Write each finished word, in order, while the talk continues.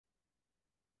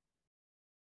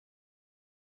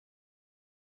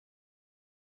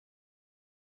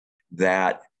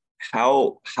that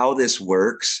how this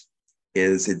works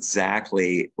is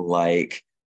exactly like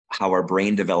how our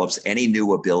brain develops any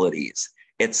new abilities.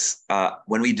 It's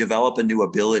when we develop a new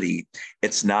ability,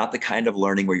 it's not the kind of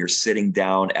learning where you're sitting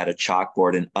down at a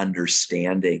chalkboard and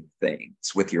understanding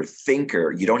things with your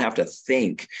thinker. You don't have to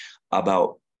think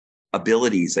about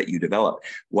abilities that you develop.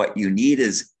 What you need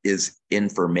is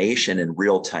information and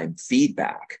real-time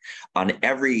feedback on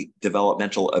every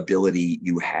developmental ability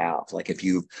you have. Like if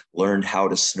you've learned how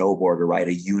to snowboard or ride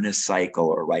a unicycle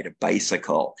or ride a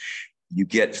bicycle, you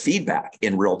get feedback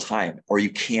in real time, or you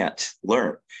can't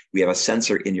learn. We have a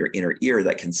sensor in your inner ear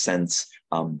that can sense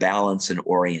balance and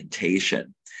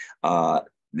orientation.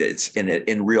 It's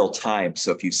in real time.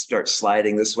 So if you start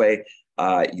sliding this way,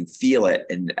 you feel it.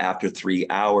 And after 3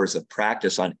 hours of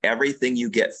practice on everything you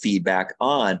get feedback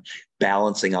on,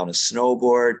 balancing on a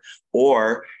snowboard,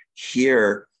 or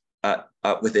here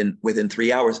within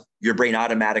 3 hours, your brain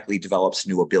automatically develops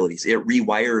new abilities. It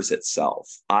rewires itself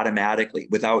automatically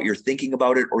without your thinking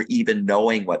about it or even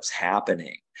knowing what's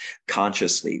happening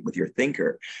consciously with your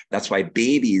thinker. That's why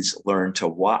babies learn to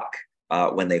walk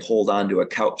when they hold on to a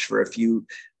couch for a few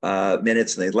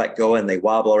minutes and they let go and they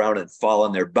wobble around and fall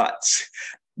on their butts.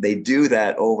 They do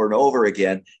that over and over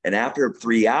again. And after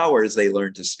 3 hours, they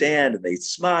learn to stand and they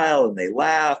smile and they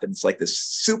laugh. And it's like this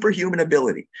superhuman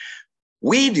ability.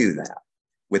 We do that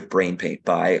with BrainPaint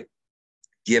by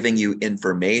giving you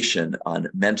information on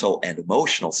mental and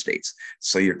emotional states.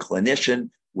 So your clinician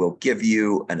will give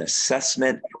you an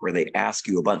assessment where they ask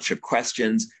you a bunch of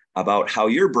questions about how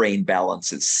your brain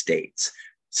balances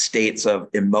states of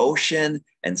emotion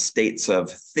and states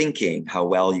of thinking, how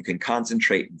well you can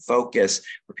concentrate and focus,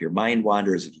 if your mind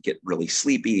wanders, if you get really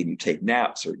sleepy and you take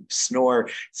naps or you snore,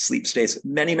 sleep states,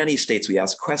 many states. We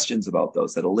ask questions about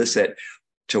those that elicit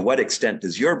to what extent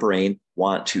does your brain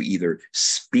want to either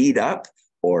speed up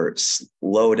or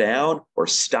slow down or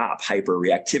stop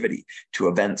hyperreactivity to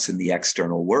events in the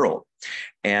external world.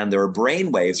 And there are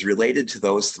brain waves related to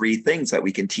those three things that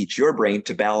we can teach your brain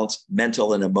to balance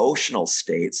mental and emotional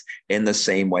states in the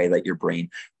same way that your brain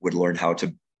would learn how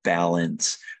to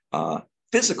balance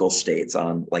physical states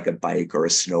on like a bike or a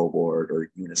snowboard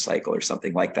or unicycle or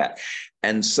something like that.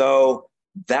 And so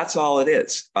that's all it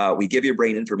is. We give your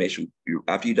brain information.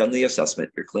 After you've done the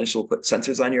assessment, your clinician will put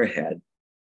sensors on your head.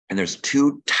 And there's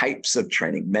two types of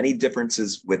training, many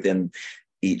differences within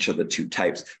each of the two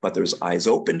types, but there's eyes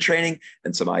open training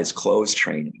and some eyes closed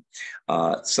training.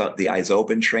 So the eyes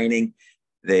open training,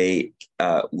 they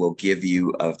will give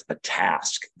you a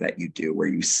task that you do where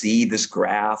you see this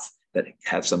graph that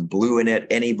has some blue in it,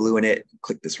 any blue in it,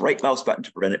 click this right mouse button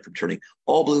to prevent it from turning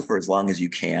all blue for as long as you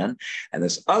can. And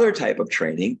this other type of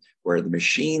training where the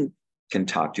machine can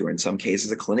talk to you, or in some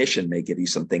cases, a clinician may give you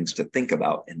some things to think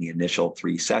about in the initial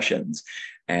 3 sessions,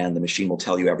 and the machine will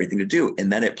tell you everything to do.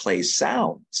 And then it plays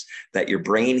sounds that your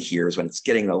brain hears when it's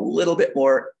getting a little bit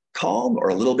more calm or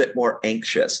a little bit more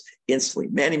anxious instantly,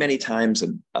 many times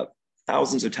and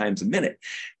thousands of times a minute.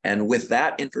 And with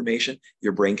that information,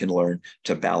 your brain can learn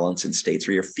to balance in states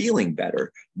where you're feeling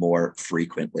better more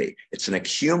frequently. It's an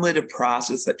accumulative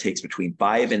process that takes between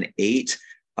 5 and 8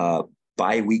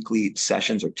 bi-weekly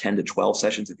sessions, or 10 to 12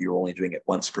 sessions if you're only doing it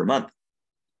once per month.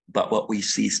 But what we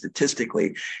see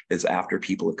statistically is after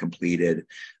people have completed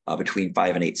between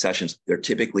 5 and 8 sessions, they're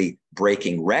typically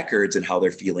breaking records in how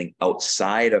they're feeling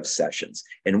outside of sessions.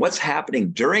 And what's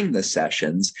happening during the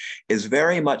sessions is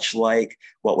very much like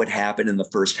what would happen in the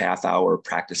first half hour of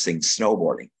practicing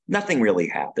snowboarding. Nothing really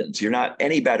happens. You're not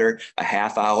any better a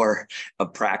half hour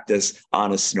of practice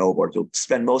on a snowboard. You'll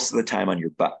spend most of the time on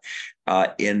your butt.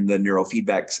 In the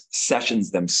neurofeedback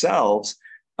sessions themselves,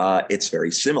 it's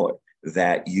very similar,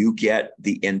 that you get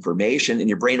the information and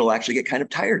your brain will actually get kind of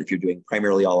tired if you're doing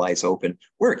primarily all eyes open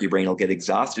work. Your brain will get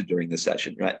exhausted during the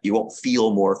session. Right? You won't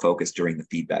feel more focused during the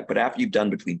feedback. But after you've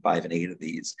done between 5 and 8 of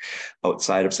these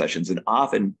outside of sessions, and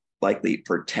often likely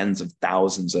for tens of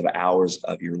thousands of hours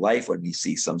of your life, when we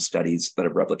see some studies that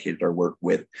have replicated our work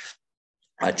with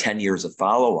 10 years of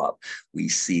follow-up, we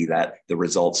see that the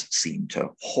results seem to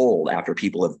hold after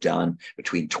people have done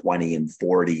between 20 and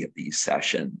 40 of these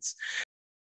sessions.